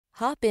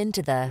Hop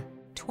into the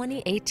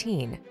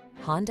 2018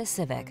 Honda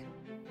Civic.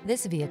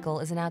 This vehicle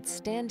is an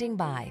outstanding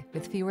buy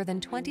with fewer than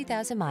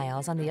 20,000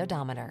 miles on the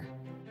odometer.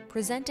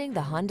 Presenting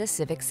the Honda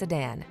Civic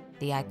Sedan,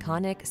 the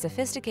iconic,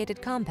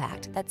 sophisticated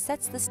compact that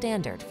sets the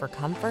standard for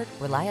comfort,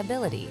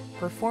 reliability,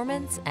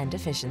 performance, and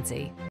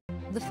efficiency.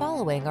 The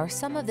following are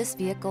some of this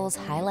vehicle's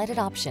highlighted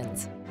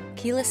options: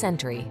 keyless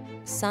entry,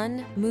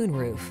 sun,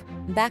 moonroof,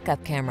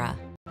 backup camera,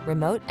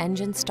 remote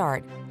engine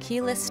start,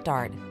 keyless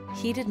start,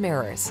 heated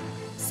mirrors,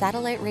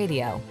 satellite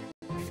radio,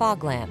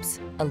 fog lamps,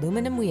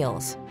 aluminum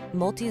wheels,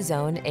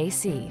 multi-zone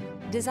AC.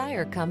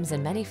 Desire comes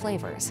in many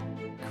flavors.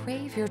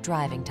 Crave your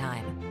driving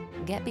time.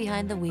 Get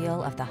behind the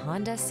wheel of the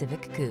Honda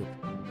Civic Coupe.